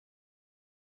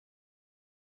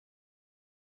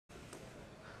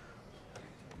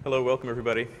Hello, welcome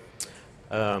everybody.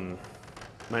 My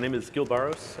name is Gil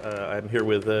Barros. I'm here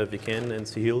with Viken and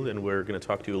Sahil, and we're going to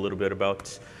talk to you a little bit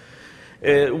about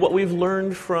what we've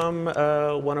learned from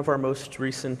one of our most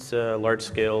recent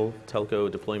large-scale telco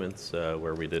deployments,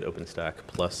 where we did OpenStack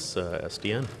plus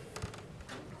SDN.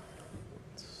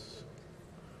 What's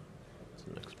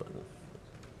the next button?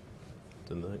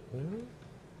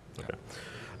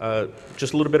 Okay.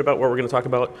 Just a little bit about what we're going to talk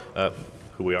about.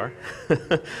 Who we are,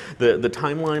 the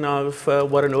timeline of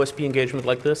what an OSP engagement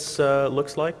like this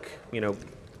looks like,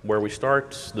 where we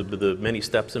start, the many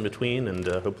steps in between, and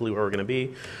hopefully where we're going to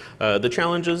be. The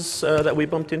challenges that we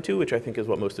bumped into, which I think is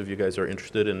what most of you guys are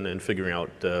interested in figuring out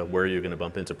where you're going to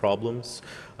bump into problems,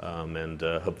 and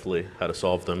hopefully how to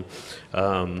solve them.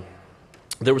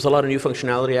 There was a lot of new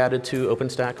functionality added to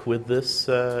OpenStack with this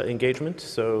engagement,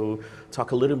 so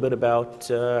talk a little bit about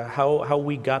how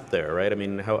we got there, right? I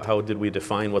mean, how did we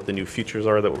define what the new features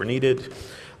are that were needed,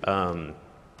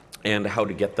 and how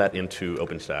to get that into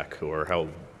OpenStack, or how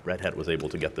Red Hat was able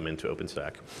to get them into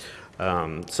OpenStack.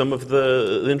 Some of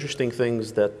the interesting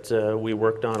things that we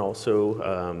worked on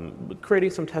also, creating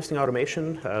some testing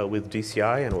automation with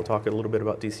DCI, and we'll talk a little bit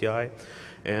about DCI.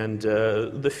 And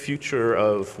the future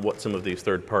of what some of these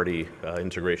third-party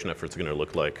integration efforts are going to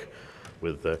look like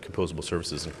with composable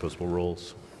services and composable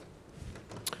roles.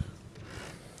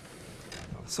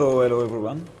 So hello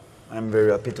everyone. I'm very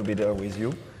happy to be there with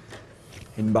you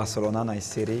in Barcelona, nice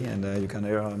city, and you can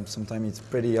hear sometimes it's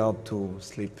pretty hard to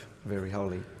sleep very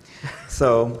early.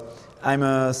 So I'm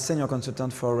a senior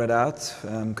consultant for Red Hat.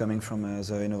 I'm coming from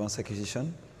the Innovance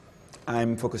acquisition.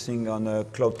 I'm focusing on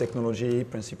cloud technology,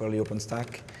 principally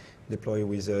OpenStack, deploy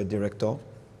with Director.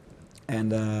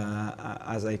 And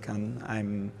as I can,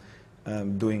 I'm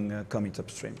doing commit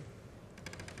upstream.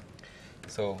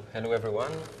 So, hello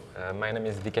everyone. My name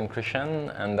is Viken Christian,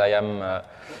 and I am a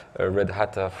Red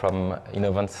Hat from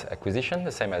Innovance acquisition,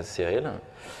 the same as Cyril.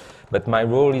 But my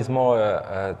role is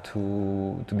more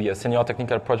to be a senior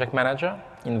technical project manager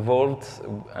involved,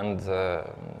 and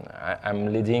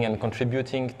I'm leading and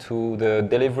contributing to the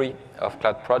delivery of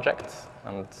cloud projects,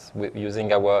 and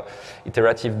using our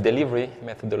iterative delivery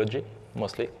methodology,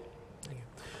 mostly. Thank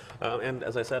you. And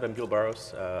as I said, I'm Gil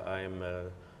Barros. I'm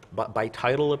by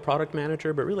title a product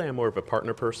manager, but really I'm more of a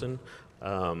partner person.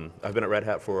 I've been at Red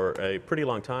Hat for a pretty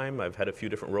long time. I've had a few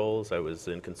different roles. I was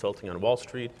in consulting on Wall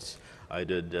Street. I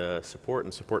did support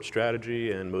and support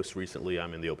strategy, and most recently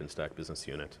I'm in the OpenStack business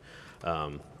unit,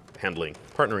 handling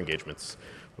partner engagements,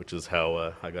 which is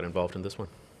how I got involved in this one.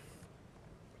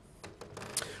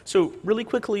 So really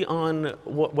quickly on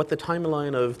what the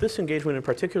timeline of this engagement in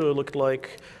particular looked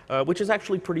like, which is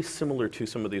actually pretty similar to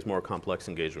some of these more complex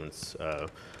engagements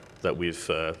that we've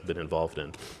been involved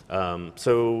in.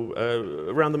 So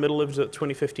around the middle of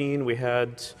 2015, we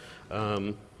had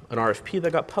an RFP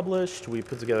that got published. We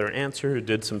put together an answer,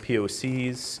 did some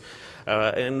POCs,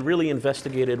 and really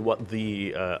investigated what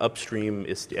the upstream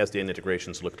SDN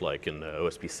integrations looked like in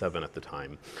OSP7 at the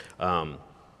time.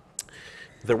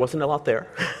 There wasn't a lot there,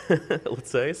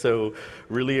 let's say, so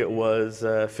really it was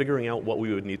figuring out what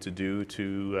we would need to do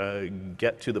to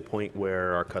get to the point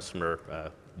where our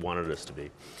customer wanted us to be.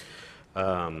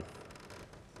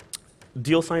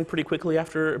 Deal signed pretty quickly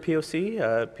after a POC.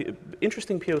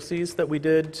 Interesting POCs that we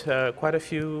did, quite a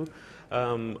few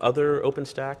other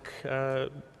OpenStack,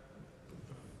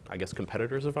 I guess,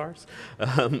 competitors of ours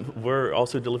were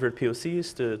also delivered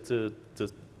POCs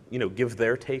to give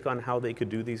their take on how they could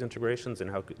do these integrations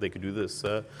and how they could do this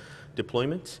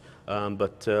deployment.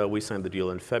 But we signed the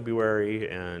deal in February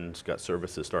and got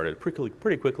services started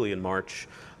pretty quickly in March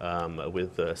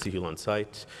with Sahil on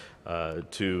site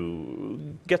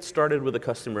to get started with the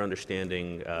customer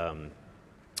understanding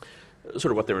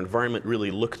sort of what their environment really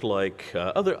looked like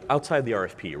outside the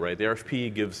RFP, right? The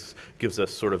RFP gives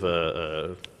us sort of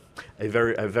a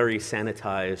very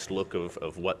sanitized look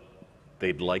of what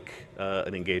they'd like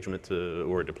an engagement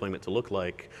or a deployment to look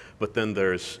like, but then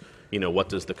there's what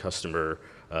does the customer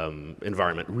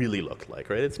environment really look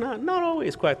like, right? It's not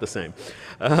always quite the same.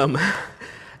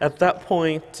 At that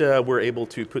point, we're able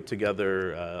to put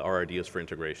together our ideas for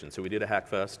integration. So we did a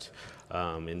Hackfest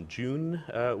in June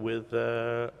with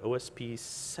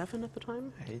OSP7 at the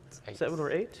time? 8. 7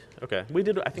 or 8? Okay.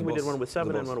 I think we did one with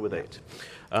 7 and one with 8.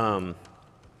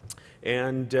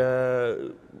 And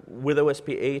with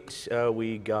OSP8,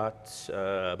 we got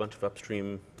a bunch of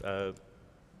upstream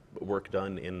work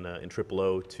done in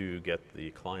OO to get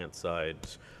the client-side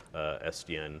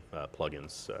SDN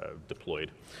plugins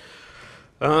deployed.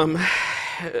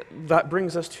 That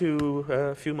brings us to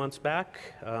a few months back.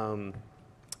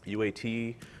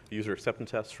 UAT, user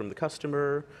acceptance tests from the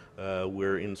customer.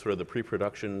 We're in sort of the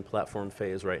pre-production platform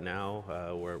phase right now,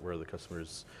 where the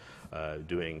customer's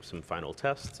doing some final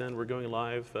tests, and we're going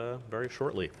live very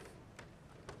shortly.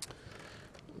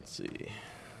 Let's see.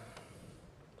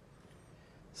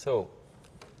 So,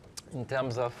 in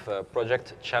terms of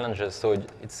project challenges, so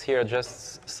it's here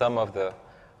just some of the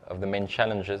main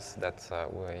challenges that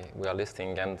we are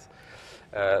listing, and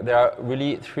there are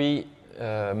really three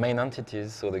main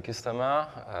entities. So the customer,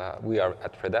 we are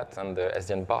at Red Hat, and the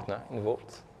SDN partner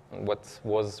involved. And what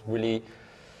was really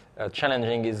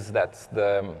challenging is that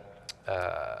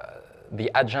the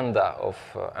agenda of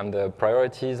and the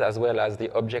priorities, as well as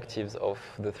the objectives of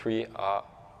the three are,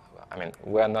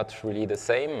 were not really the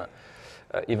same,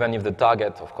 even if the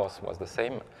target, of course, was the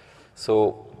same.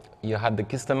 So you had the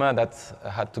customer that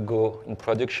had to go in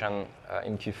production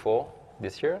in Q4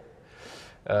 this year.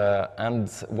 And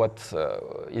what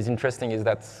is interesting is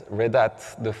that Red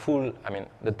Hat,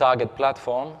 the target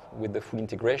platform with the full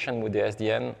integration with the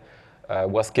SDN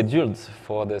was scheduled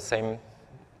for the same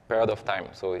period of time.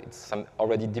 So it's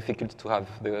already difficult to have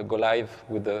the go live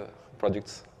with the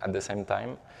products at the same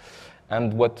time.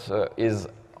 And what is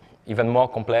even more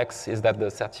complex is that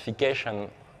the certification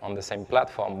on the same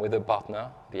platform with the partner,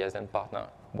 the SDN partner,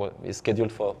 is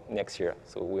scheduled for next year.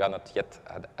 So we are not yet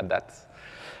at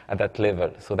that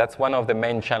level. So that's one of the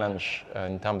main challenge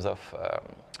in terms of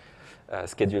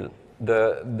schedule.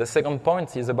 The second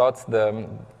point is about the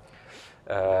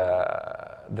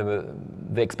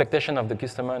expectation of the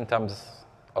customer in terms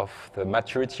of the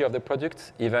maturity of the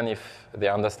product, even if they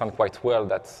understand quite well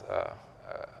that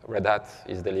Red Hat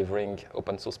is delivering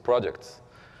open source products.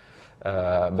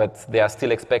 But they are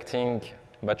still expecting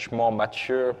much more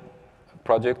mature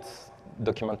products,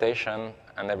 documentation,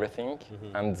 and everything.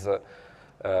 Mm-hmm. And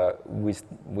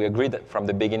we agreed from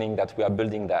the beginning that we are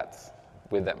building that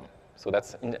with them. So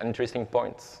that's an interesting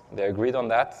point. They agreed on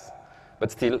that,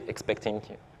 but still expecting,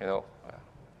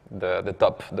 the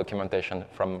top documentation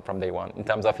from day one. In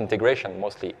terms of integration,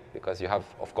 mostly, because you have,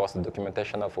 of course, the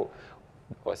documentation of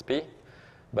OSP,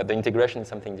 but the integration is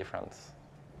something different.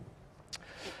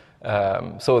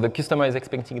 So the customer is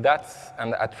expecting that,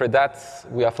 and at Red Hat,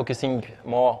 we are focusing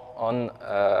more on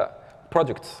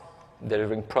products,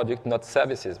 delivering product, not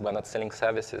services. We're not selling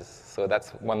services. So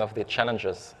that's one of the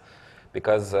challenges,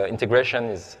 because integration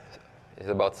is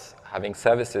about having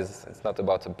services. It's not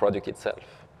about the product itself,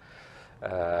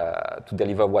 to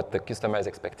deliver what the customer is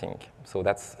expecting. So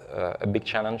that's a big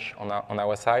challenge on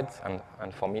our side,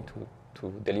 and for me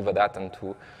to deliver that and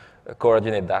to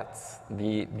coordinate that.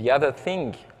 The other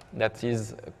thing that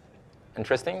is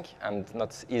interesting and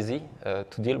not easy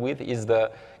to deal with is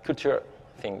the cultural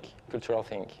thing.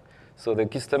 So the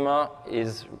customer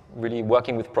is really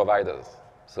working with providers.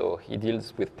 So he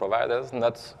deals with providers,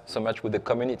 not so much with the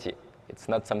community. It's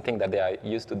not something that they are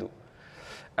used to do.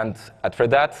 And at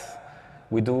Red Hat,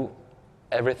 we do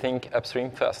everything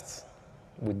upstream first.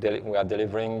 We are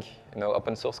delivering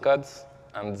open source codes,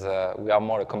 and we are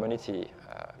more a community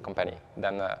company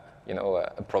than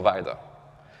a provider.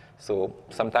 So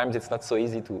sometimes it's not so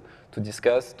easy to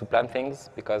discuss, to plan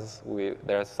things, because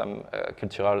there is some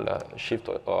cultural shift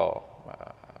or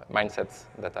mindsets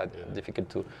that are difficult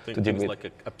to deal with. Things like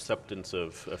acceptance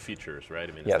of features, right?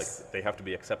 Yes. It's like they have to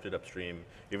be accepted upstream.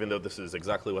 Even though this is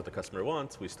exactly what the customer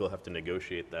wants, we still have to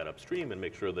negotiate that upstream and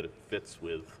make sure that it fits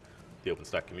with the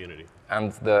OpenStack community.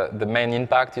 And the main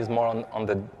impact is more on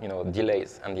the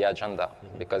delays and the agenda,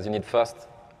 mm-hmm. because you need first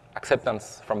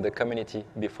acceptance from the community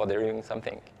before delivering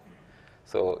something.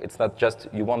 So it's not just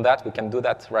you want that, we can do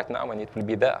that right now and it will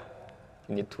be there.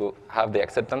 You need to have the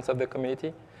acceptance of the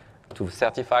community, to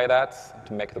certify that,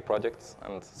 to make the projects,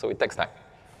 and so it takes time.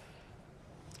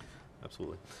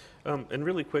 Absolutely. And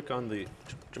really quick on the,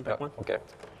 jump back one? Okay.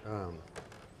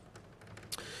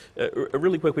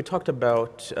 Really quick, we talked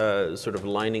about sort of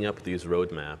lining up these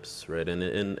roadmaps, right?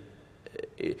 And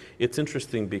it's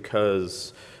interesting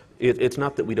because it's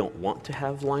not that we don't want to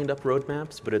have lined up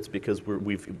roadmaps, but it's because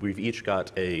we've each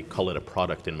got call it a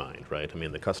product in mind, right? I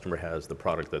mean, the customer has the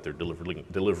product that they're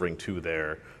delivering to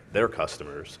their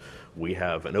customers. We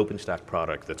have an OpenStack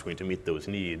product that's going to meet those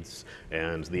needs,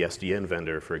 and the SDN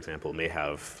vendor, for example, may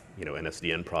have an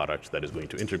SDN product that is going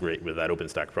to integrate with that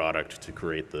OpenStack product to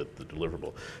create the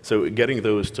deliverable. So getting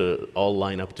those to all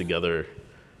line up together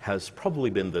has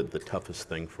probably been the toughest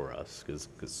thing for us, because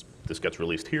this gets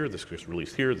released here, this gets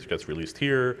released here, this gets released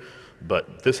here,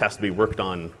 but this has to be worked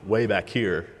on way back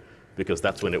here, because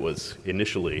that's when it was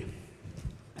initially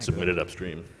submitted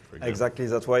upstream. For example. Exactly,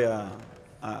 that's why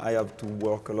I have to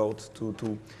work a lot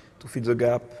to fill the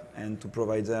gap and to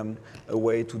provide them a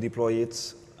way to deploy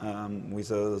it with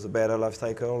the better life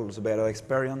cycle, the better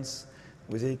experience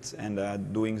with it,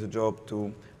 and doing the job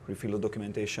to refill the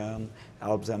documentation,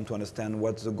 help them to understand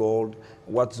what's the goal,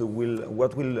 what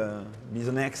will be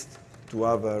the next, to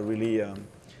have really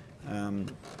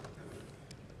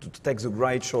to take the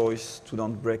right choice, to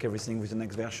don't break everything with the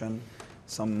next version,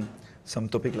 some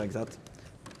topic like that.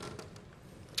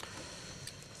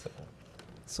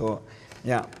 So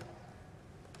yeah,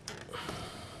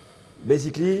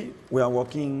 basically we are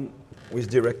working with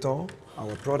Director,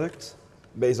 our product,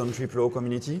 based on triple O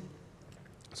community.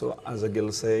 So as a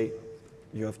guild say,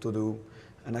 you have to do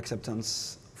an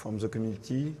acceptance from the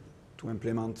community to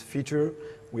implement feature.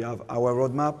 We have our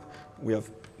roadmap. We have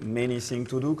many things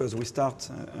to do because we start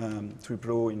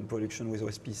triple O in production with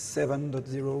OSP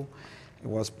 7.0. It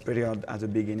was pretty hard at the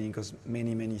beginning because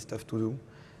many stuff to do.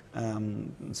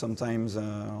 Sometimes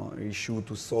issue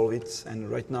to solve it. And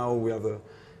right now we have a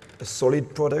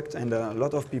solid product, and a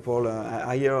lot of people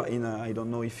I hear I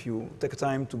don't know if you take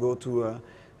time to go to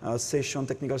a session,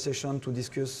 technical session to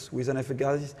discuss with NFA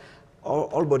guys,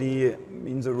 all body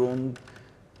in the room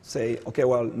say, okay,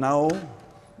 well, now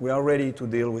we are ready to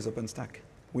deal with OpenStack.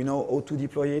 We know how to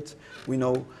deploy it, we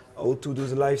know how to do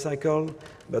the life cycle,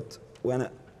 but when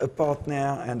a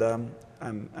partner and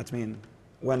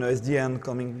when a SDN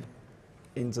coming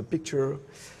in the picture,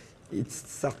 it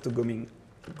starts to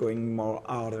going more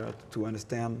harder to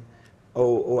understand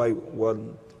how I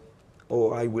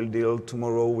will deal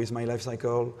tomorrow with my life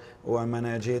cycle, how I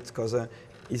manage it, because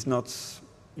it's not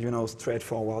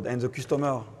straightforward. And the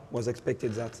customer was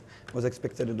expected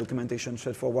the documentation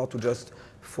straightforward, to just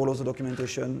follow the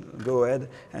documentation, go ahead,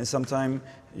 and sometimes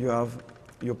you have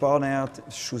your partner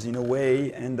choosing a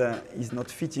way and is not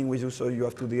fitting with you, so you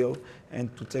have to deal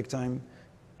and to take time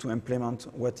to implement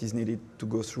what is needed to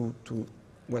go through to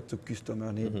what the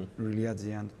customer needs really at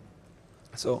the end.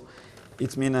 So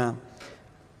it means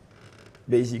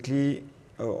basically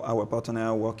our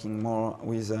partner working more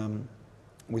with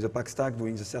the PackStack,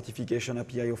 doing the certification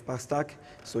API of PackStack.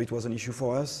 So it was an issue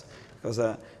for us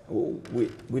because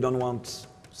we don't want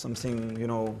something,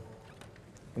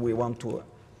 we want to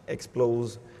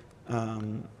explode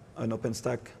an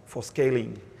OpenStack for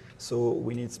scaling. So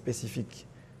we need specific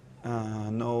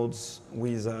nodes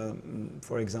with,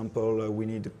 for example, we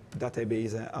need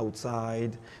database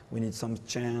outside, we need some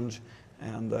change,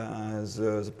 and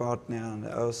the partner and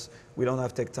us, we don't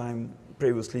have take time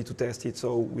previously to test it,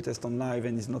 so we test on live,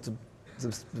 and it's not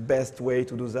the best way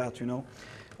to do that,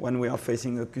 When we are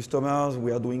facing the customers,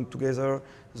 we are doing together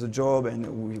the job, and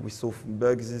we solve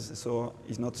bugs, so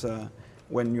it's not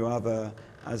when you have,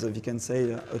 as we can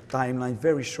say, a timeline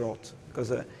very short,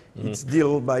 because it's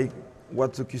deal by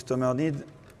what the customer need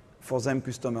for them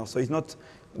customers. So it's not,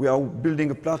 we are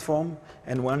building a platform,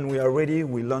 and when we are ready,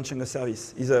 we're launching a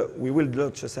service. We will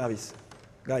launch a service.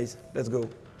 Guys, let's go.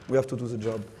 We have to do the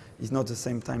job. It's not the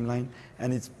same timeline,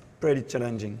 and it's pretty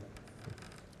challenging.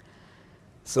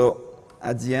 So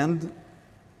at the end,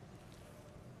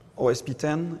 OSP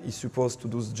 10 is supposed to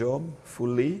do the job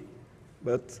fully,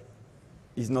 but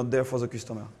is not there for the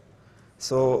customer.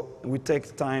 So we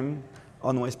take time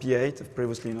on OSP 8,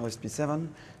 previously in OSP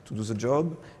 7, to do the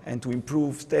job and to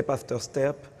improve step after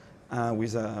step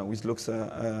with looks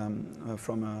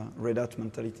from Red Hat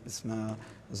mentality,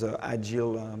 the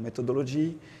agile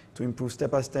methodology, to improve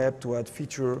step by step, to add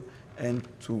feature, and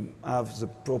to have the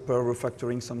proper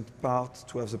refactoring some parts,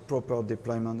 to have the proper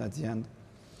deployment at the end.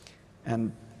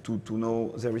 And to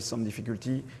know there is some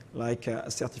difficulty, like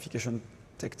certification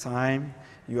take time.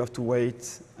 You have to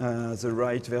wait the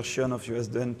right version of your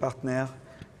SDN partner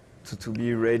to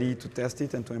be ready to test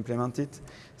it and to implement it.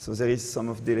 So there is some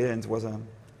of delay, and it was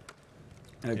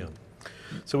yeah.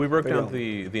 So we broke down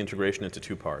the integration into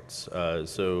two parts.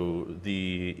 So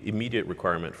the immediate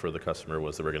requirement for the customer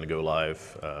was that we're going to go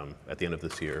live at the end of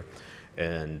this year,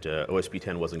 and OSP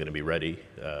 10 wasn't going to be ready.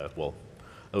 Well,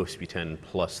 OSP 10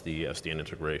 plus the SDN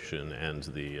integration and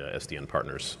the SDN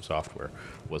partners software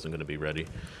wasn't going to be ready.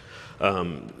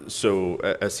 So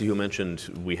as Sihou mentioned,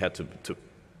 we had to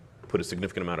put a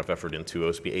significant amount of effort into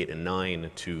OSP 8 and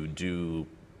 9 to do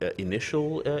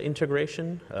initial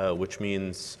integration, which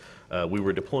means we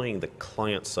were deploying the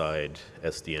client-side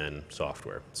SDN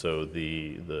software. So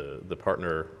the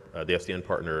partner, the SDN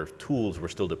partner tools were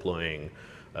still deploying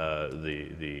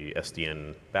the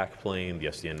SDN backplane, the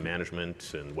SDN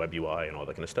management, and web UI, and all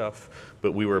that kind of stuff.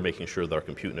 But we were making sure that our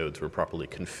compute nodes were properly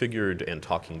configured and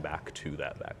talking back to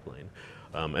that backplane.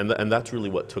 And that's really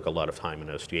what took a lot of time in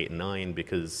OSP 8 and 9,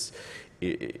 because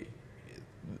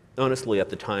honestly, at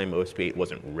the time, OSP 8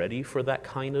 wasn't ready for that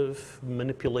kind of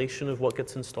manipulation of what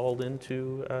gets installed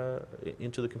into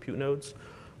the compute nodes.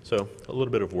 So a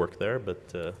little bit of work there,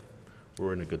 but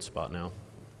we're in a good spot now.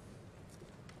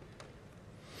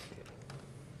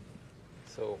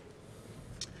 So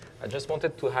I just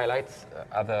wanted to highlight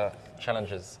other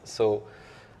challenges. So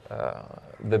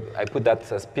I put that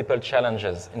as people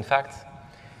challenges. In fact,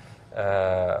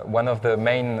 one of the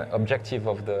main objectives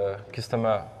of the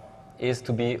customer is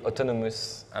to be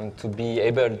autonomous and to be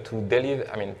able to deliver,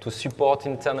 to support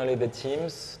internally the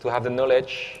teams, to have the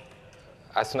knowledge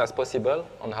as soon as possible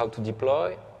on how to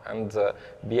deploy and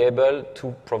be able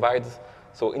to provide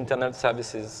internal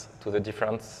services to the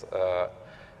different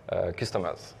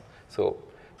customers. So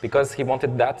because he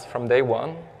wanted that from day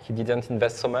one, he didn't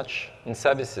invest so much in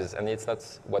services, and it's not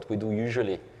what we do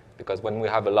usually, because when we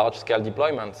have a large-scale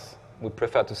deployment, we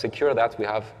prefer to secure that we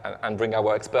have and bring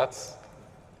our experts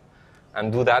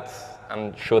and do that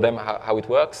and show them how it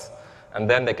works, and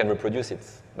then they can reproduce it.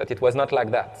 But it was not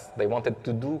like that. They wanted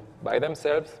to do by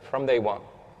themselves from day one.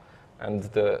 And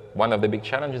one of the big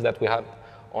challenges is that we have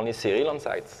only Cyril on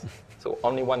site, so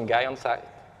only one guy on site,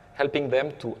 helping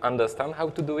them to understand how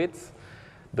to do it,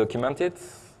 document it,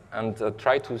 and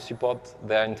try to support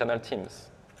their internal teams.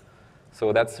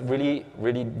 So that's really,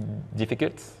 really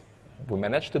difficult. We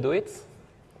managed to do it,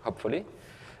 hopefully,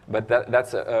 but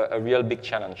that's a real big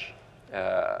challenge.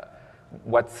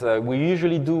 What we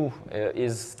usually do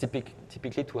is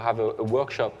typically to have a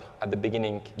workshop at the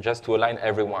beginning just to align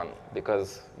everyone,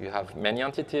 because you have many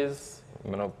entities,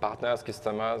 partners,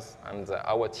 customers, and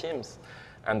our teams.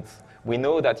 And we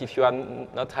know that if you are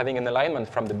not having an alignment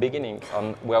from the beginning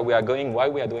on where we are going, why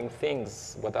we are doing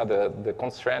things, what are the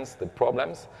constraints, the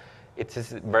problems, it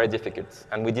is very difficult.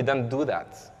 And we didn't do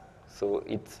that. So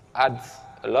it adds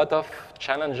a lot of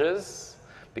challenges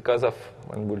because of,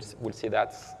 when we'll see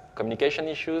that, communication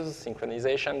issues,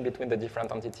 synchronization between the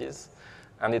different entities,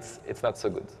 and it's not so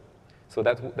good. So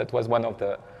that was one of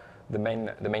the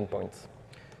main points.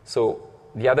 So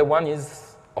the other one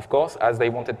is, of course, as they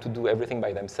wanted to do everything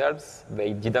by themselves,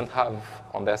 they didn't have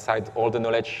on their side all the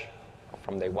knowledge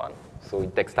from day one. So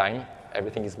it takes time.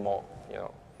 Everything is more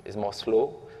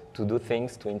slow to do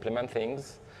things, to implement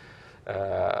things,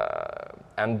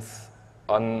 and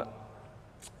on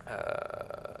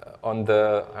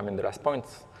the last point.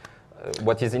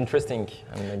 What is interesting,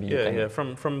 and maybe you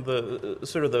can... From the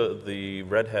sort of the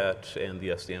Red Hat and the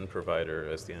SDN provider,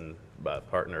 SDN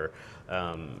partner,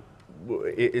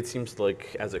 it seems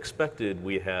like, as expected,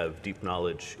 we have deep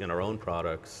knowledge in our own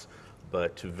products,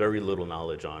 but very little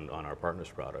knowledge on our partners'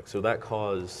 products. So that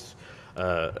caused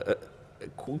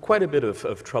quite a bit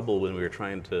of trouble when we were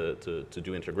trying to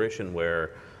do integration,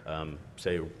 where,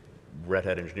 say, Red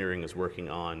Hat engineering is working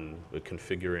on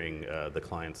configuring the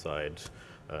client-side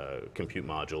compute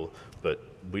module, but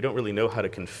we don't really know how to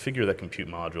configure that compute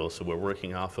module, so we're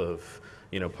working off of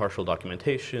partial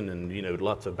documentation and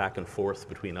lots of back and forth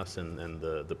between us and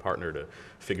the partner to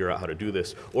figure out how to do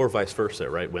this, or vice versa,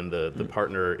 right? When the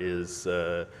partner is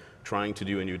trying to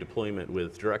do a new deployment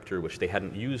with Director, which they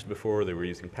hadn't used before, they were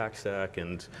using PackStack,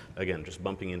 and again, just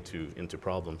bumping into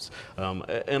problems.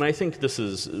 And I think this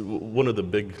is one of the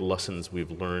big lessons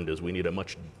we've learned, is we need a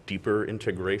much deeper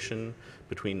integration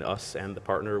between us and the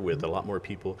partner, with a lot more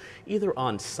people, either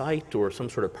on site or some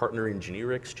sort of partner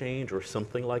engineer exchange or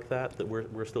something like that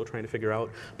we're still trying to figure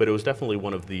out. But it was definitely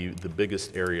one of the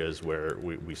biggest areas where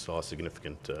we saw a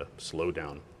significant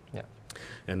slowdown. Yeah.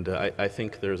 And I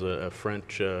think there's a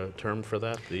French term for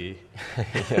that.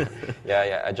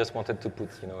 Yeah. I just wanted to put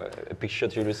a picture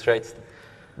to illustrate.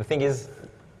 The thing is,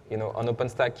 on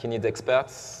OpenStack you need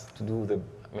experts to do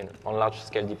on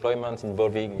large-scale deployments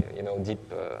involving deep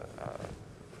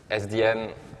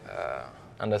SDN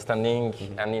understanding,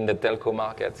 and in the telco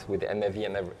market with EMEA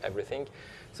and everything.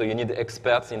 So you need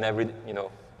experts in every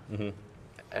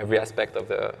every aspect of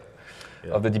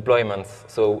the deployment.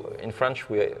 So in French,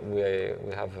 we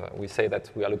say that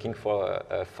we are looking for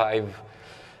a 5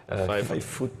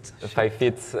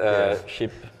 feet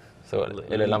sheep. So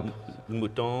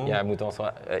mouton. Yeah, mouton.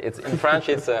 So it's in French.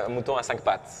 It's a mouton à 5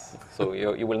 pattes. So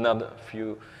you will learn a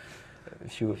few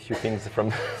things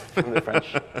from the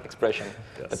French expression.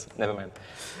 Yes. But never mind.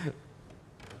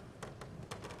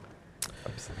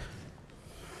 Oops.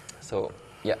 So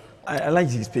yeah. I like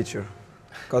this picture,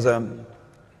 because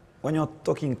when you're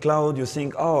talking cloud, you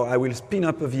think, oh, I will spin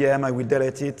up a VM, I will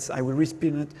delete it, I will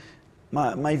respin it.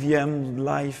 My VM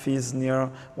life is near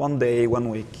 1 day, 1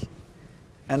 week.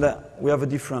 And we have a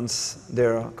difference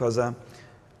there, because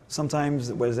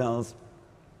sometimes when they're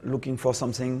looking for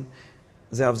something,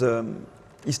 they have the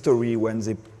history when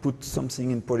they put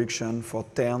something in production for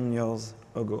 10 years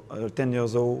ago, 10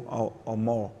 years old or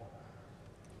more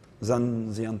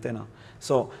than the antenna.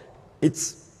 So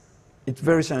it's it's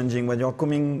very challenging when you're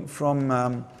coming from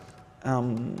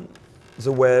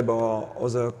the web or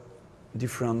other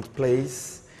different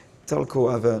place.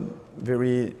 Telco have a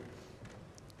very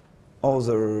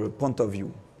other point of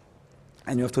view,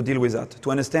 and you have to deal with that.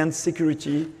 To understand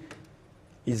security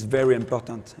is very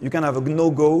important. You can have a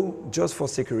no-go just for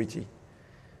security.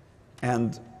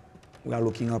 And we are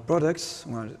looking at products.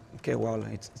 Well, okay, well,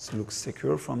 it looks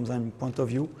secure from their point of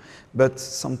view, but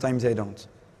sometimes they don't.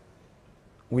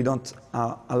 We don't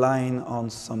align on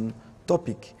some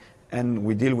topic, and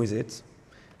we deal with it,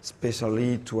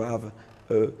 especially to have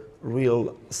a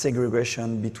real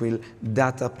segregation between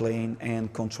data plane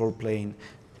and control plane.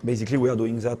 Basically, we are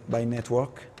doing that by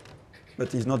network,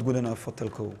 but it's not good enough for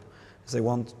telco. They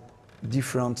want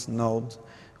different nodes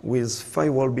with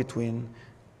firewall between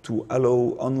to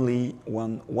allow only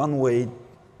one-way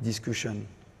discussion.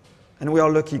 And we are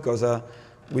lucky because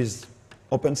with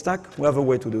OpenStack, we have a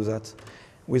way to do that.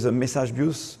 With a message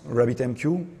bus,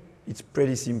 RabbitMQ, it's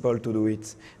pretty simple to do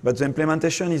it. But the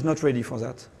implementation is not ready for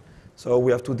that. So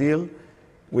we have to deal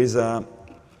with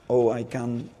how I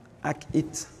can hack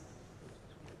it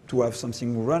to have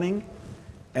something running,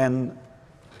 and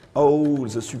how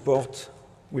the support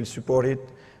will support it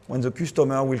when the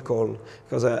customer will call.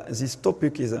 Because this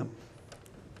topic is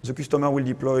the customer will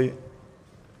deploy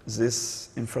this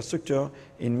infrastructure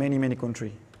in many, many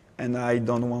countries. And I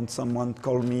don't want someone to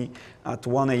call me at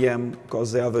 1 a.m.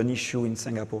 because they have an issue in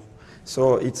Singapore.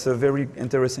 So it's a very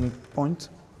interesting point,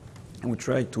 and we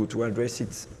try to address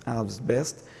it as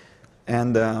best.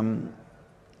 And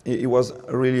it was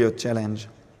really a challenge.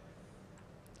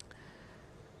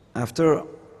 After,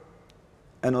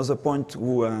 another point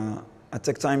I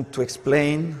take time to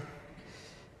explain.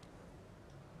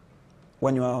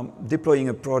 When you are deploying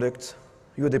a product,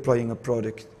 you're deploying a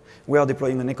product. We are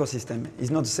deploying an ecosystem.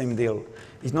 It's not the same deal.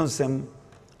 It's not the same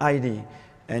ID.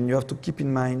 And you have to keep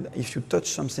in mind, if you touch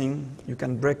something, you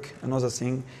can break another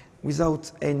thing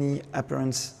without any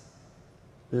apparent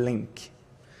link.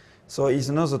 So it's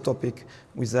another topic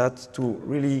with that to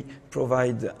really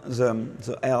provide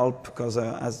the help, because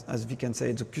as we can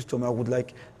say, the customer would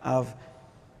like have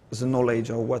the knowledge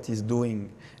of what he's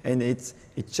doing. And it's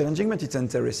challenging, but it's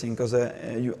interesting, because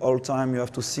all the time you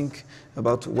have to think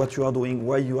about what you are doing,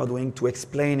 why you are doing, to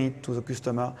explain it to the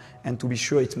customer, and to be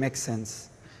sure it makes sense.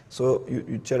 So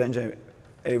you challenge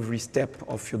every step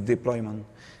of your deployment.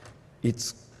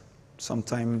 It's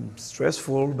sometimes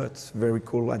stressful, but very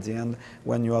cool at the end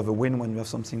when you have a win, when you have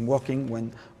something working,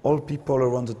 when all people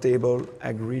around the table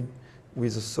agreed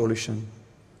with the solution.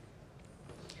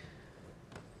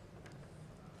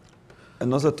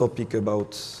 Another topic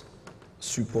about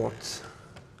support.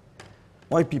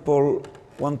 Why people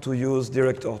want to use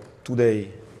Director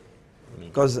today?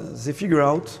 Because they figure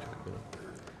out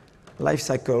life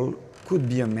cycle could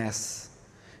be a mess.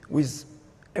 With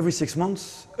every 6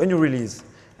 months, a new release.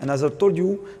 And as I told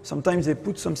you, sometimes they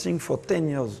put something for 10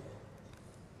 years.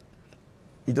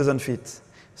 It doesn't fit.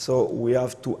 So we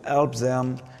have to help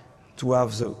them to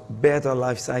have the better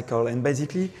life cycle. And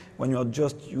basically, when you are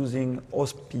just using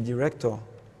OSP Director,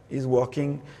 it's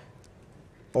working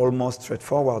almost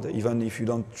straightforward, even if you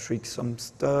don't trick some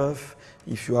stuff,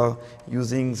 if you are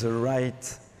using the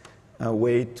right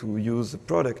way to use the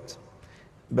product.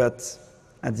 But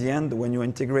at the end, when you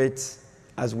integrate,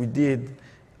 as we did,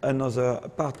 another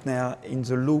partner in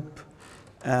the loop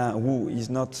who is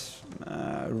not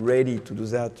ready to do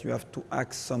that, you have to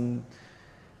add some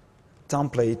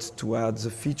templates to add the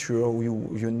feature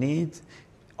you need.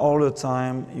 All the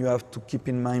time, you have to keep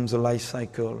in mind the life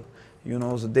cycle. You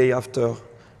know, the day after,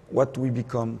 what we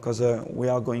become, because we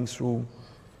are going through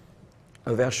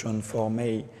a version for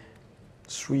May.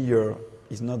 3 years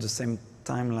is not the same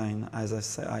timeline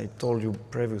as I told you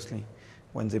previously,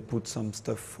 when they put some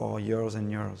stuff for years and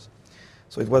years.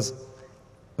 So it was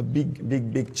a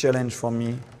big challenge for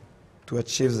me to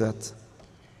achieve that.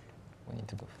 We need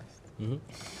to go fast. Mm-hmm.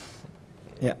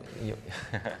 Yeah. Yeah.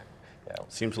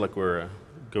 Seems like we're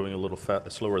going a little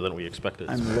slower than we expected.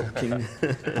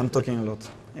 I'm talking a lot.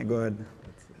 Yeah, go ahead.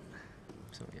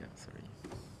 So yeah, sorry.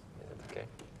 Is it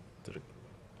okay?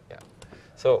 Yeah.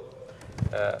 So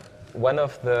one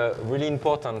of the really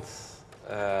important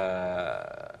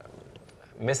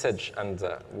message and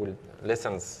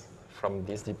lessons from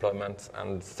this deployment,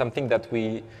 and something that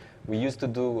we used to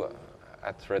do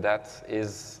at Red Hat,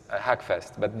 is a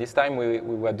hackfest. But this time we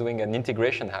were doing an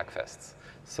integration hackfest.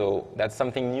 So that's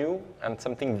something new and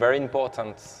something very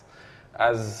important,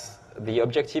 as the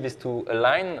objective is to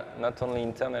align not only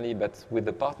internally but with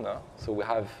the partner. So we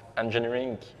have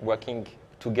engineering working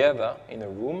together in a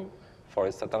room for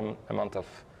a certain amount of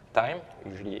time,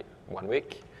 usually 1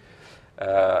 week.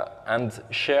 and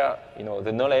share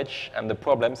the knowledge and the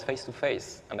problems face to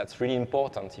face. And that's really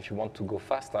important if you want to go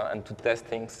faster and to test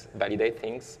things, validate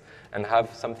things, and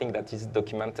have something that is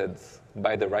documented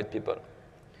by the right people.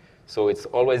 So it's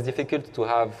always difficult to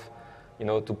have,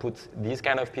 to put these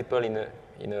kind of people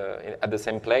at the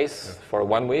same place for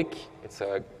 1 week. It's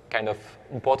a kind of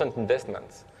important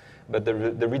investment. But the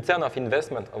return of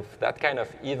investment of that kind of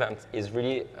event is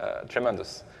really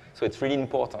tremendous. So it's really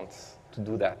important to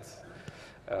do that.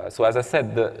 So as I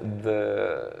said,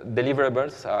 the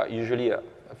deliverables are usually a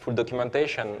full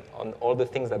documentation on all the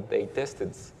things that they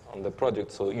tested on the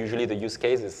product. So usually the use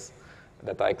cases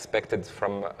that are expected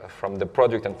from the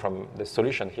product and from the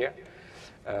solution here.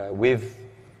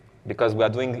 Because we are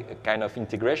doing a kind of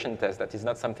integration test, that is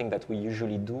not something that we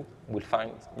usually do. We'll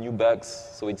find new bugs,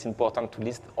 so it's important to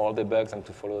list all the bugs and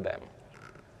to follow them.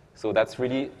 So that's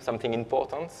really something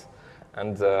important,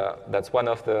 and that's one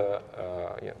of the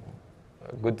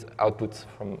good outputs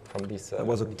from this. That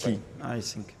was a key, I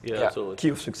think. Yeah, absolutely. Key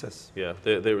of success. Yeah,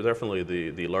 they were definitely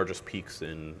the largest peaks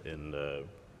in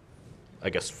I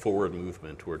guess, forward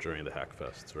movement were during the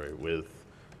Hackfests, right? With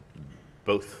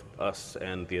both us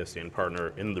and the SDN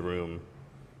partner in the room,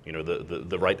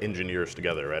 the right engineers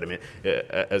together, right? I mean,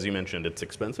 as you mentioned, it's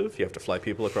expensive. You have to fly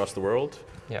people across the world,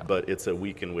 but it's a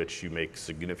week in which you make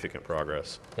significant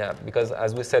progress. Yeah, because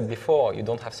as we said before, you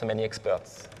don't have so many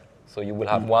experts. So you will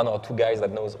have 1 or 2 guys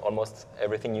that knows almost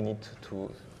everything you need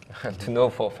to know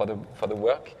for the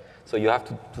work. So you have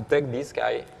to take this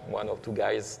guy, 1 or 2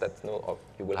 guys that know, or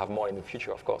you will have more in the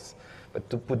future, of course, but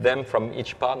to put them from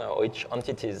each partner or each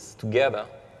entities together,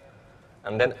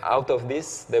 and then out of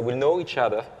this, they will know each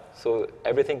other, so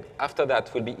everything after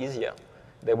that will be easier.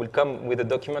 They will come with a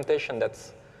documentation that,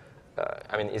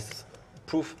 is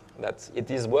proof that it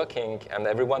is working, and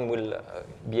everyone will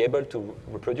be able to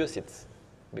reproduce it,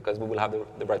 because we will have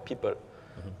the right people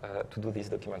to do this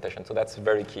documentation. So that's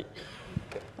very key.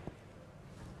 Okay.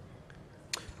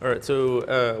 All right,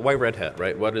 so why Red Hat,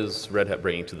 right? What is Red Hat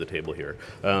bringing to the table here?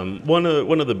 One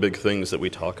of the big things that we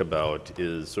talk about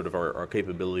is sort of our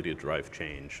capability to drive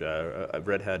change.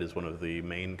 Red Hat is one of the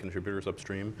main contributors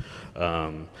upstream,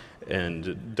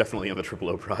 and definitely in the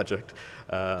OOO project,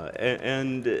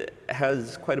 and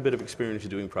has quite a bit of experience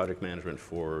doing project management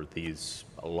for these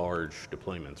large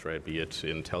deployments, right? Be it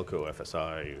in telco,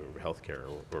 FSI, or healthcare,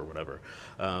 or whatever.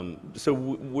 So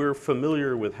we're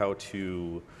familiar with how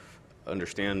to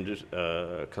understand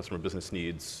customer business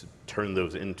needs, turn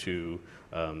those into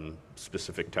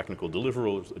specific technical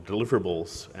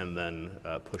deliverables, and then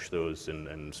push those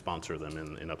and sponsor them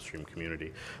in upstream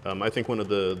community. I think one of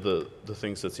the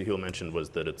things that Sahil mentioned was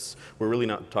that we're really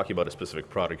not talking about a specific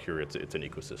product here, it's an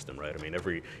ecosystem, right? I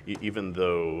mean, even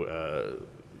though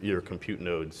your compute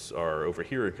nodes are over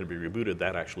here, it could be rebooted,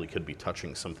 that actually could be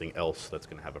touching something else that's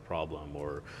going to have a problem,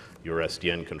 or your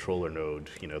SDN controller node,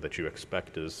 that you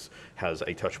expect has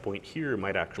a touch point here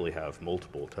might actually have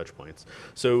multiple touch points.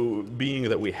 So being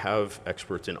that we have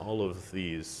experts in all of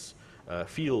these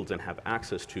fields and have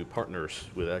access to partners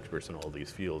with experts in all of these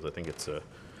fields, I think it's an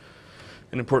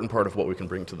important part of what we can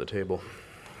bring to the table.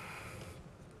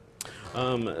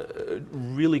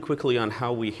 Really quickly on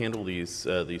how we handle these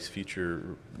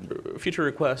feature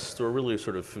requests, or really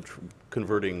sort of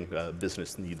converting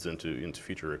business needs into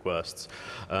feature requests.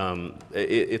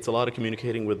 It's a lot of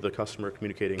communicating with the customer,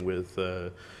 communicating with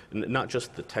not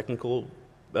just the technical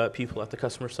people at the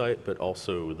customer site, but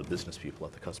also the business people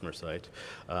at the customer site,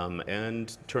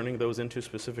 and turning those into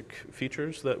specific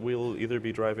features that we'll either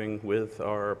be driving with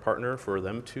our partner for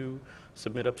them to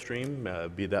submit upstream,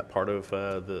 be that part of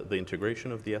the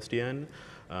integration of the SDN,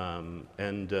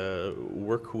 and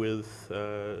work with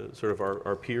sort of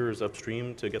our peers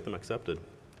upstream to get them accepted.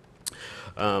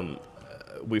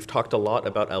 We've talked a lot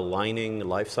about aligning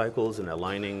life cycles and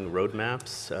aligning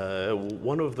roadmaps.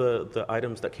 One of the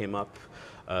items that came up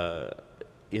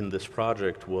in this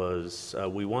project was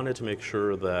we wanted to make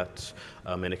sure that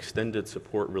an extended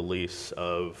support release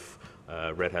of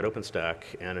Red Hat OpenStack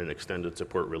and an extended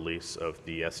support release of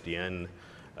the SDN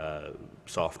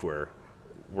software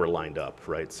were lined up,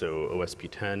 right? So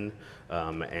OSP+10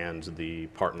 and the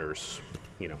partners,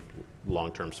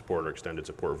 long-term support or extended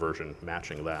support version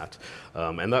matching that.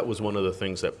 And that was one of the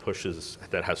things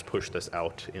that has pushed us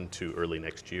out into early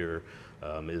next year,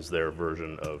 is their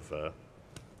version of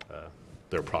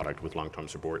their product with long-term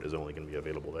support is only going to be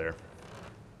available there.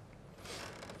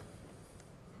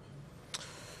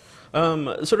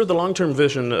 Sort of the long-term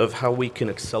vision of how we can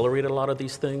accelerate a lot of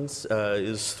these things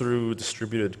is through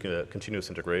distributed continuous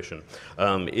integration.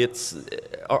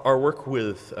 Our work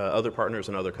with other partners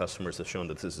and other customers has shown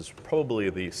that this is probably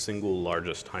the single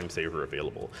largest time saver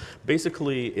available.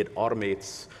 Basically, it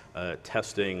automates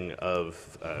testing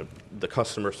of the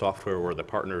customer software or the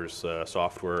partner's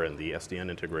software and the SDN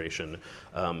integration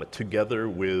together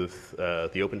with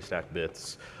the OpenStack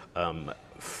bits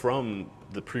from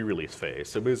the pre-release phase.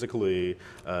 So basically,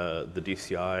 the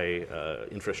DCI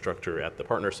infrastructure at the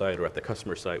partner site or at the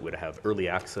customer site would have early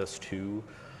access to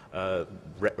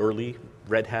early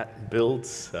Red Hat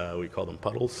builds. We call them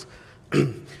puddles.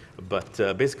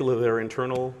 But basically, they're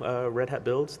internal Red Hat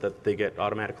builds that they get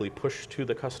automatically pushed to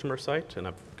the customer site.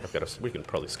 And we can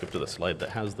probably skip to the slide that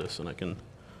has this, and I can.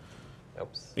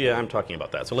 Oops. Yeah, I'm talking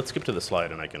about that. So let's skip to the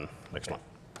slide, and I can next one.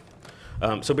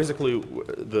 So basically,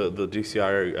 the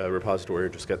DCI repository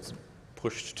just gets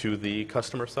pushed to the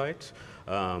customer site.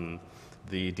 The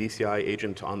DCI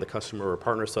agent on the customer or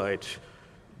partner site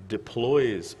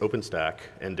deploys OpenStack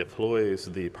and deploys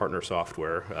the partner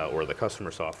software or the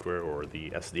customer software or the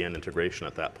SDN integration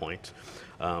at that point,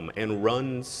 and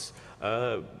runs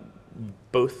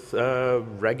both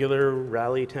regular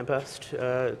Rally Tempest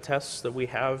tests that we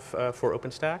have for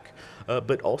OpenStack,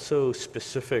 but also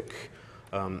specific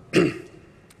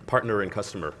partner and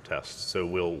customer tests. So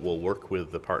we'll work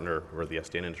with the partner or the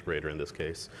SDN integrator in this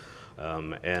case,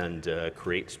 and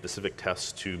create specific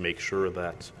tests to make sure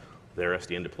that their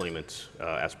SDN deployment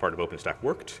as part of OpenStack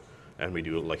worked, and we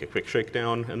do like a quick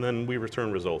shakedown, and then we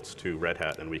return results to Red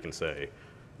Hat, and we can say,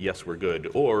 yes, we're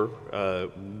good. Or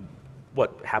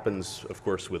what happens, of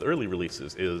course, with early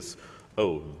releases is,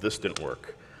 oh, this didn't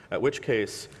work. At which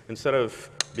case, instead of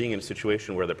being in a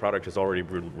situation where the product is already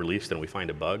released and we find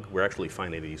a bug, we're actually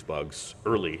finding these bugs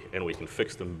early, and we can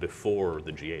fix them before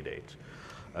the GA date.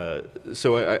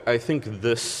 So I think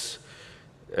this,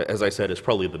 as I said, is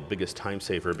probably the biggest time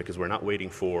saver because we're not waiting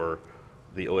for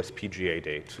the OSP GA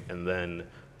date and then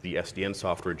the SDN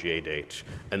software GA date,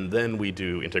 and then we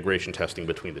do integration testing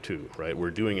between the two, right?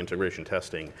 We're doing integration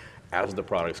testing as the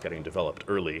product's getting developed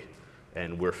early,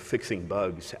 and we're fixing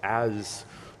bugs as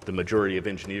the majority of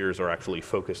engineers are actually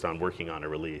focused on working on a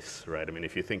release, right? I mean,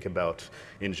 if you think about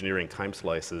engineering time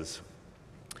slices,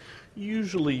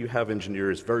 usually you have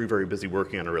engineers very, very busy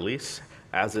working on a release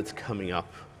as it's coming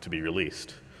up to be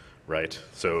released, right?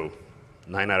 So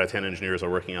 9 out of 10 engineers are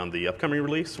working on the upcoming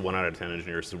release, 1 out of 10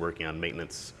 engineers is working on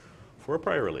maintenance for a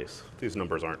prior release. These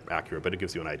numbers aren't accurate, but it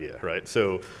gives you an idea, right?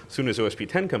 So as soon as OSP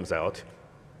 10 comes out,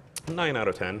 9 out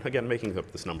of 10, again, making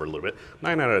up this number a little bit,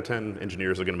 9 out of 10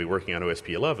 engineers are going to be working on OSP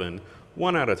 11.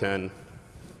 1 out of 10,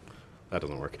 that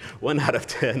doesn't work. 1 out of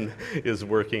 10 is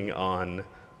working on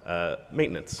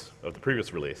maintenance of the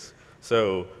previous release.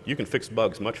 So you can fix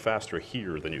bugs much faster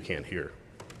here than you can here.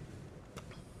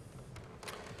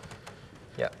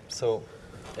 Yeah, so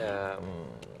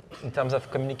in terms of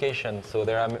communication, so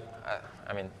there are,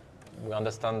 I mean, we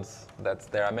understand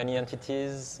that there are many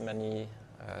entities, many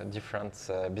different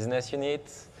business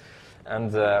units,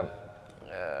 and the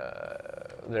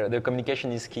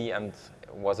communication is key and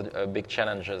was a big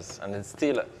challenge, and it's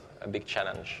still a big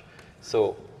challenge.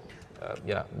 So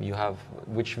yeah, you have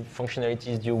which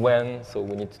functionalities do when, so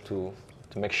we need to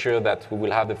make sure that we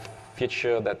will have the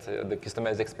feature that the customer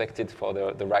is expected for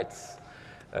the right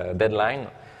deadline,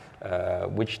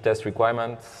 which test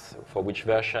requirements for which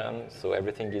version, so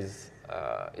everything is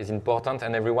important,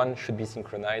 and everyone should be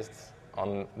synchronized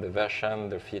on the version,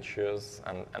 the features,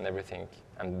 and everything.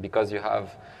 And because you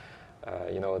have,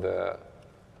 you know, the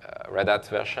Red Hat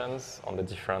versions on the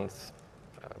different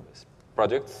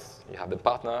products, you have the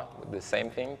partner with the same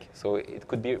thing. So it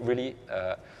could be really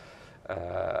a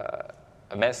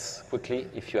mess quickly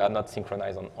if you are not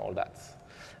synchronized on all that.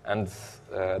 And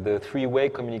the three-way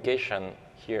communication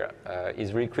here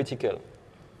is really critical.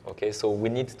 Okay, so we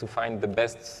need to find the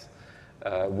best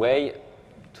way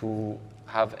to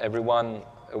have everyone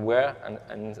aware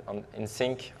and in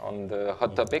sync on the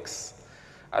hot topics,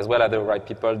 as well as the right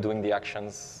people doing the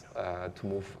actions to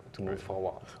move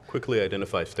forward. Quickly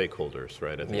identify stakeholders,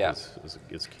 right? I think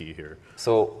is key here.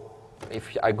 So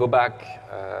if I go back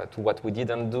to what we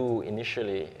didn't do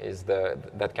initially is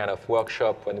that kind of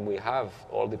workshop when we have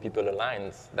all the people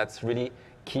aligned. That's really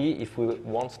key if we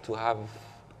want to have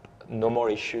no more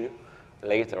issue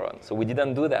later on. So we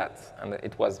didn't do that, and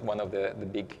it was one of the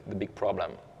big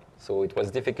problem. So it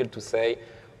was difficult to say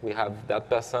we have that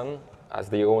person as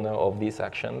the owner of these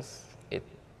actions.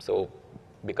 So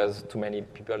because too many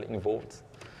people involved,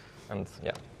 and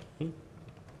yeah.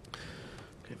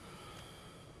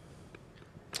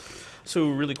 So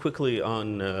really quickly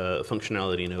on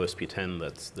functionality in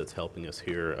OSP10 that's helping us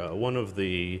here. One of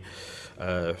the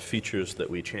features that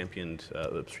we championed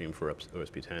upstream for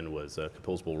OSP10 was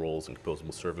composable roles and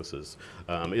composable services.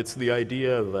 It's the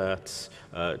idea that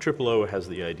OO has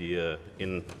the idea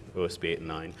in OSP 8 and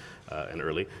 9 and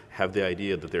early, have the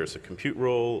idea that there's a compute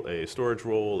role, a storage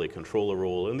role, a controller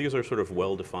role, and these are sort of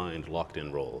well-defined,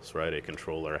 locked-in roles, right? A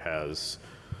controller has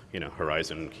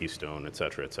Horizon, Keystone, et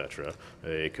cetera, et cetera.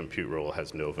 A compute role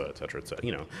has Nova, et cetera,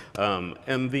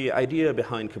 and the idea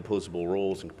behind composable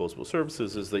roles and composable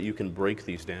services is that you can break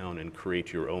these down and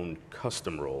create your own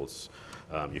custom roles.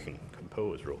 You can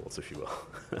compose roles, if you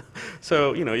will.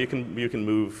 So, you can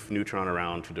move Neutron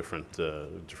around to different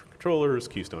controllers,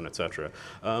 Keystone, et cetera.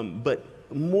 But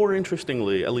more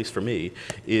interestingly, at least for me,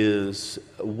 is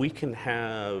we can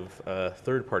have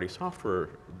third-party software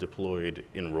deployed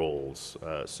in roles.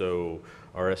 So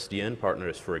our SDN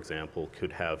partners, for example,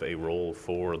 could have a role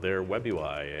for their web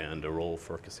UI and a role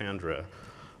for Cassandra,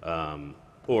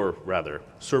 or rather,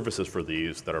 services for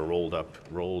these that are rolled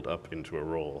up into a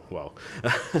role. Well,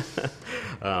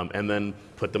 and then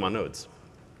put them on nodes.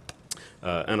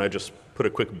 And I just put a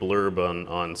quick blurb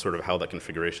on sort of how that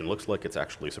configuration looks like. It's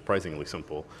actually surprisingly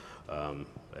simple,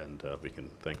 and we can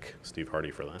thank Steve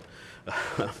Hardy for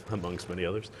that, amongst many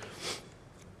others.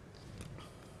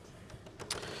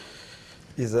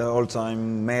 It's an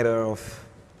all-time matter of,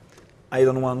 I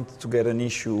don't want to get an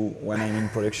issue when I'm in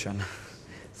production.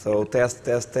 So test,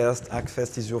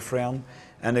 Hackfest is your friend.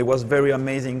 And it was very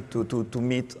amazing to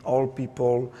meet all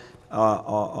people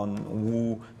on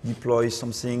who deploy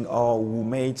something or who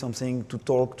made something, to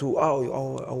talk to,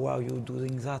 how are you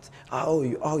doing that?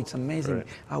 It's amazing.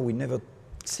 Right. We never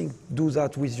do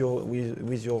that with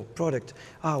your product.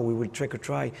 We will take a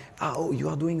try. You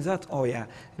are doing that? Oh yeah,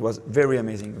 it was very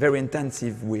amazing, very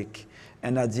intensive week.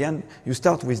 And at the end, you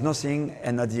start with nothing,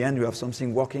 and at the end you have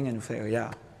something working, and you say,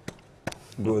 yeah,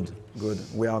 good,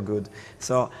 we are good.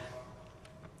 So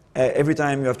every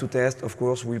time you have to test, of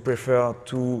course, we prefer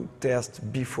to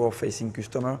test before facing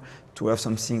customer to have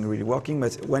something really working.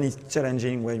 But when it's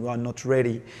challenging, when you are not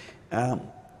ready,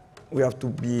 we have to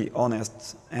be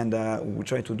honest, and we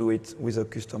try to do it with a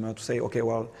customer to say, okay,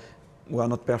 well, we are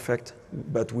not perfect,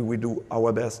 but we will do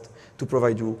our best to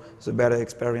provide you the better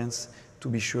experience, to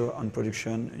be sure on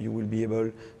production you will be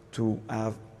able to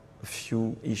have a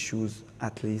few issues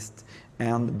at least,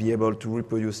 and be able to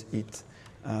reproduce it,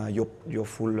 your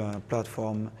full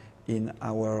platform on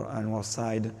our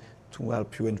side, to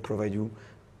help you and provide you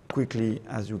quickly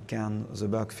as you can the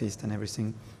bug fix and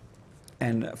everything.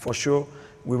 And for sure,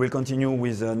 we will continue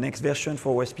with the next version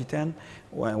for OSP10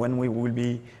 when we will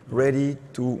be ready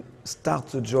to start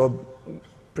the job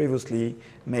previously,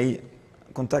 may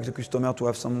contact the customer to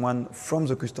have someone from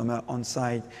the customer on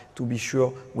site to be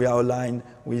sure we are aligned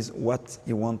with what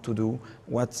he wants to do,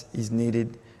 what is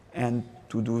needed, and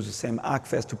to do the same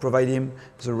Hackfest to provide him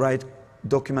the right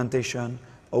documentation,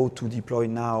 how to deploy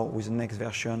now with the next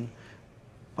version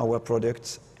our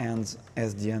products and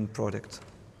SDN product.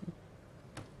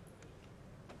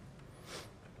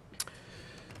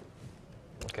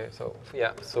 Okay, so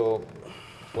yeah, so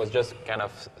it was just kind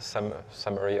of some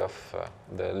summary of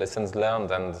the lessons learned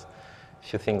and a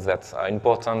few things that are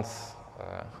important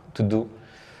to do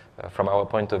from our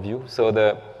point of view. So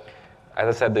as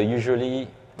I said, usually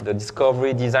the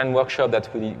discovery design workshop that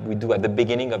we do at the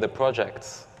beginning of the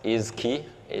project is key,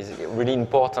 is really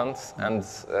important, and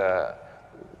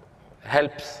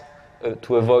helps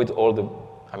to avoid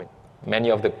many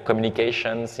of the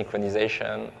communication,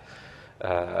 synchronization,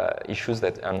 issues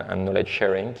and knowledge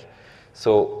sharing.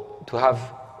 So to have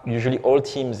usually all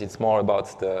teams, it's more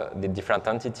about the different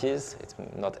entities. It's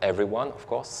not everyone, of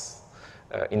course,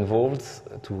 involved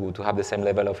to have the same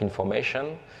level of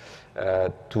information,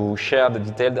 to share the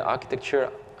detailed architecture.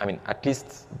 At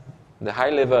least the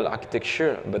high-level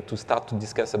architecture, but to start to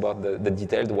discuss about the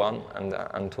detailed one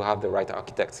and to have the right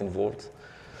architects involved.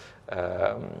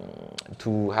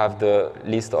 To have the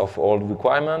list of all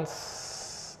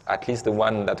requirements, at least the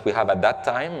one that we have at that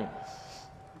time,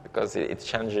 because it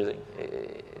changes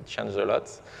a lot,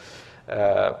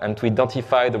 and to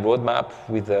identify the roadmap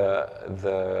with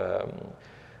the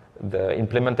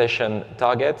implementation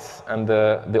targets and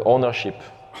the ownership.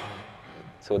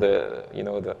 So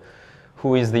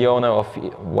who is the owner of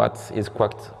what is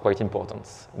quite important,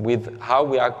 with how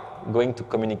we are going to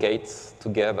communicate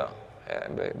together,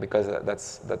 because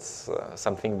that's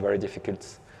something very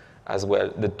difficult as well.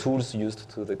 The tools used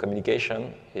to the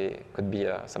communication could be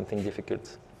something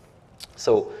difficult.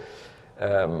 So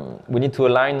we need to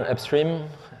align upstream,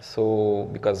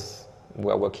 because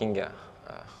we are working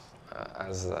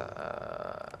as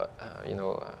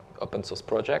open source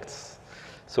projects.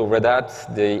 So Red Hat,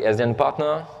 the SDN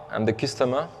partner, and the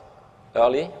customer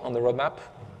early on the roadmap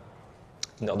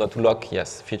in order to lock,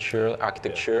 yes, feature,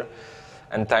 architecture,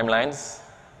 and timelines.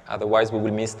 Otherwise, we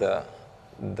will miss the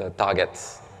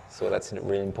targets. So that's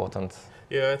really important.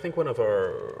 Yeah, I think one of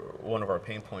our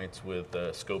pain points with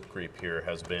scope creep here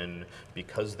has been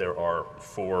because there are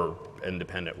 4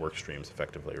 independent work streams,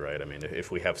 effectively, right? I mean,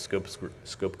 if we have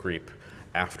scope creep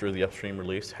after the upstream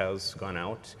release has gone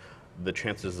out, the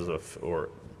chances or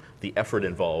the effort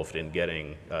involved in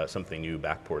getting something new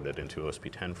backported into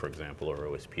OSP10, for example, or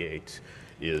OSP8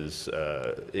 is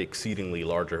exceedingly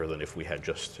larger than if we had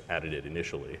just added it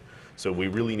initially. So we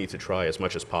really need to try as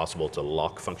much as possible to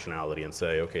lock functionality and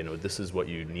say, okay, no, this is what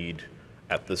you need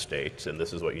at this date, and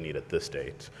this is what you need at this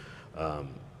date.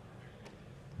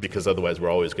 Because otherwise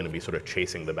we're always going to be sort of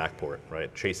chasing the backport,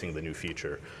 right? Chasing the new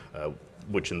feature,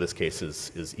 which in this case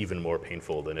is even more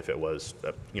painful than if it was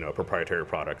a proprietary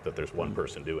product that there's one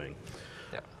person doing.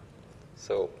 Yeah.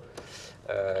 So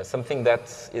something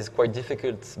that is quite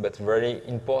difficult but very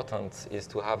important is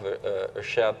to have a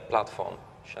shared platform,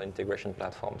 shared integration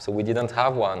platform. So we didn't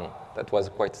have one. That was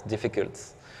quite difficult.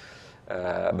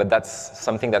 But that's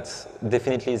something that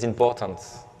definitely is important.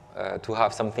 To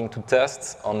have something to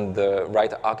test on the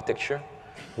right architecture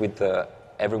with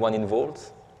everyone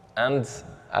involved. And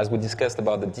as we discussed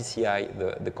about the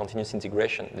DCI, the continuous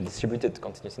integration, the distributed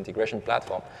continuous integration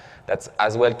platform, that's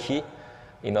as well key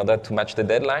in order to match the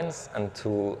deadlines and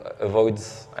to avoid,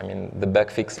 the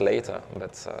bug fix later,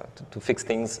 but to fix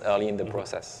things early in the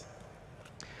process.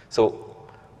 So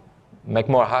make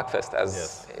more Hackfest,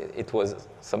 as it was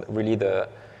really the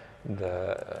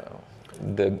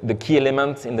key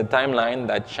element in the timeline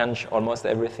that changed almost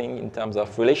everything in terms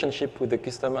of relationship with the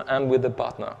customer and with the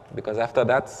partner. Because after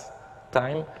that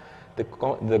time,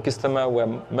 the customer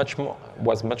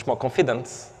was much more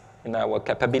confident in our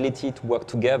capability to work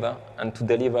together and to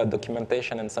deliver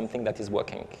documentation and something that is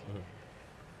working.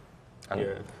 Mm-hmm.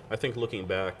 Yeah, I think looking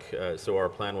back, so our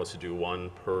plan was to do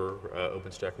 1 per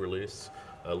OpenStack release.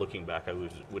 Looking back, I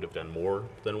would have done more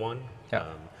than 1. Yeah.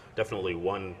 Definitely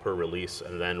 1 per release,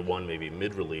 and then 1 maybe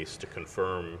mid-release to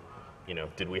confirm,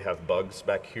 did we have bugs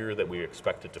back here that we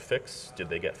expected to fix? Did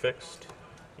they get fixed?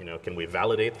 Can we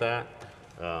validate that?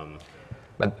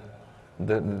 But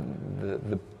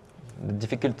the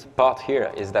difficult part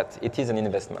here is that it is an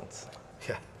investment.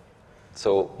 Yeah.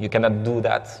 So you cannot do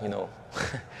that,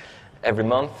 every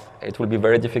month. It will be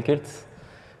very difficult.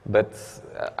 But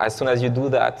as soon as you do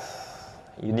that,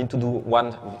 you need to do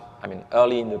one,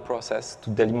 early in the process to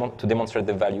demonstrate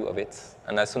the value of it.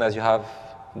 And as soon as you have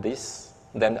this,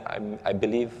 then I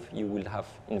believe you will have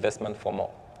investment for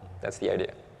more. That's the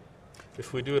idea.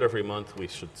 If we do it every month, we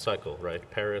should cycle, right?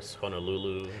 Paris,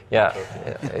 Honolulu. Yeah,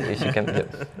 if you can,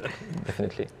 yes,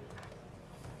 definitely.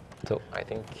 So I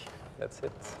think that's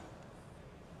it.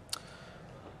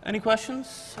 Any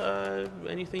questions?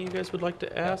 Anything you guys would like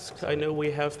to ask? I know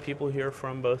we have people here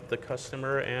from both the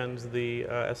customer and the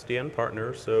SDN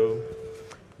partner, so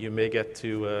you may get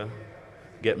to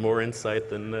get more insight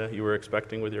than you were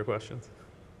expecting with your questions.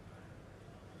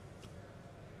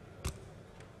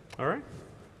 All right.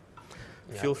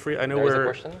 Yeah. Feel free. I know there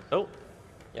we're. Is a question? Oh.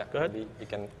 Yeah. Go ahead. Maybe you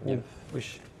can give.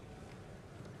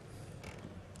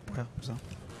 Well, so.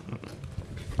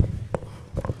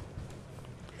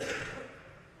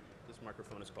 This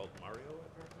microphone is called Mario.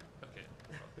 Okay.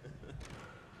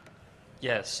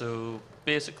 Yeah. So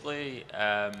basically,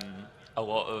 a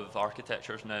lot of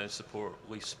architectures now support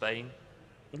leaf-spine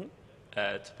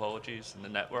topologies in the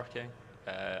networking.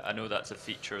 I know that's a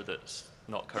feature that's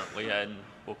not currently in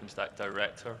OpenStack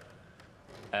Director.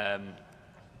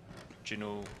 Do you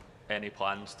know any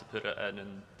plans to put it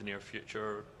in the near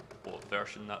future? What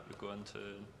version that would go into?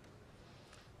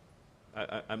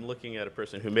 I'm looking at a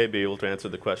person who may be able to answer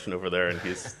the question over there, and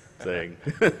he's saying,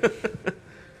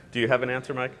 do you have an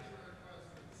answer, Mike?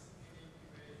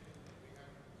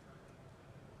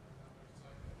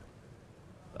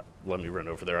 Let me run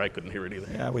over there. I couldn't hear it either.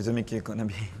 Yeah, with the mic, it's going to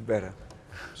be better.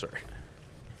 Sorry.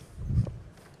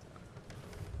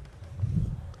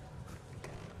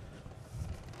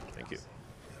 Thank you.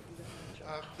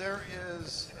 There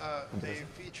is a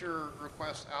feature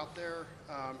request out there.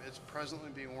 It's presently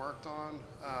being worked on,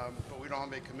 but we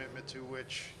don't have a commitment to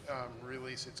which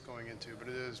release it's going into, but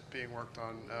it is being worked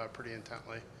on pretty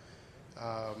intently.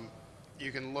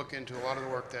 You can look into a lot of the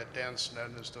work that Dan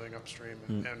Snedden is doing upstream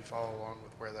and follow along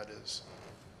with where that is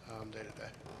day to day.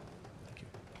 Thank you.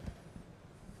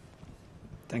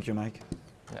 Thank you, Mike.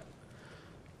 Yeah.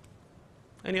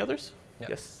 Any others? Yeah.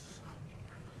 Yes.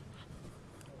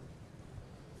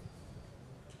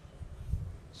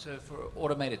 So for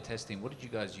automated testing, what did you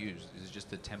guys use? Is it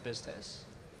just the Tempest test?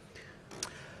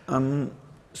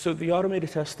 So the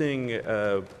automated testing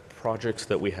projects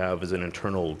that we have is an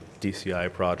internal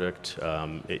DCI project.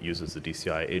 It uses the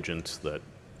DCI agent that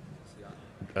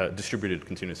distributed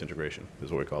continuous integration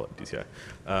is what we call it, DCI.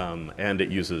 And it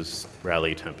uses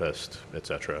Rally, Tempest,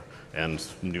 etc., and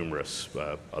numerous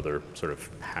other sort of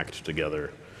hacked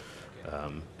together.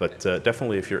 But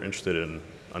definitely, if you're interested in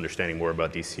understanding more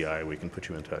about DCI, we can put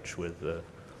you in touch with the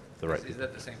right people. Is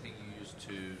that the same thing you use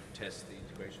to test the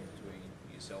integration between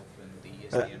yourself and the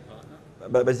SDN partner?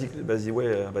 But basically, by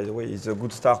the way, it's a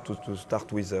good start to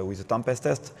start with a Tempest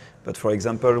test. But for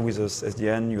example, with a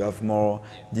SDN, you have more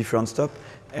different stuff.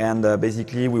 And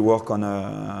basically, we work on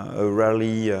a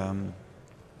Rally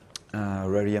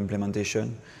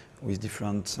implementation with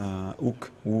different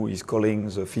hook who is calling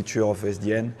the feature of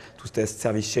SDN to test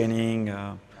service chaining,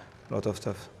 a lot of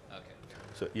stuff. Okay.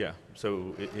 So yeah,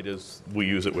 so it is. We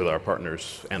use it with our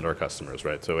partners and our customers,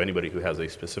 right? So anybody who has a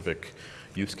specific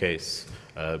use case,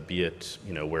 be it,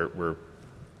 we're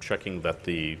checking that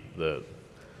the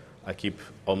I keep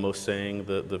almost saying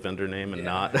the vendor name and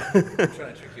not. I'm trying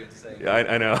to trick you into saying.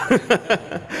 I know.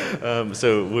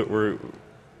 So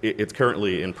it's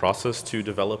currently in process to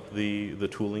develop the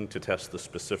tooling to test the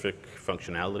specific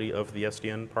functionality of the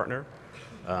SDN partner.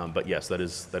 But yes, that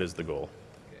is the goal.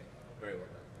 Okay. Very well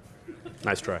done.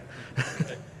 Nice try.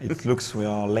 It looks we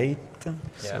are late. Yeah.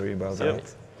 Sorry about Yeah.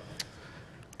 that.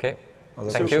 Okay. Other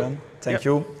Thank you. question? Thank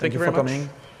Yeah. you. Thank you for very much. coming.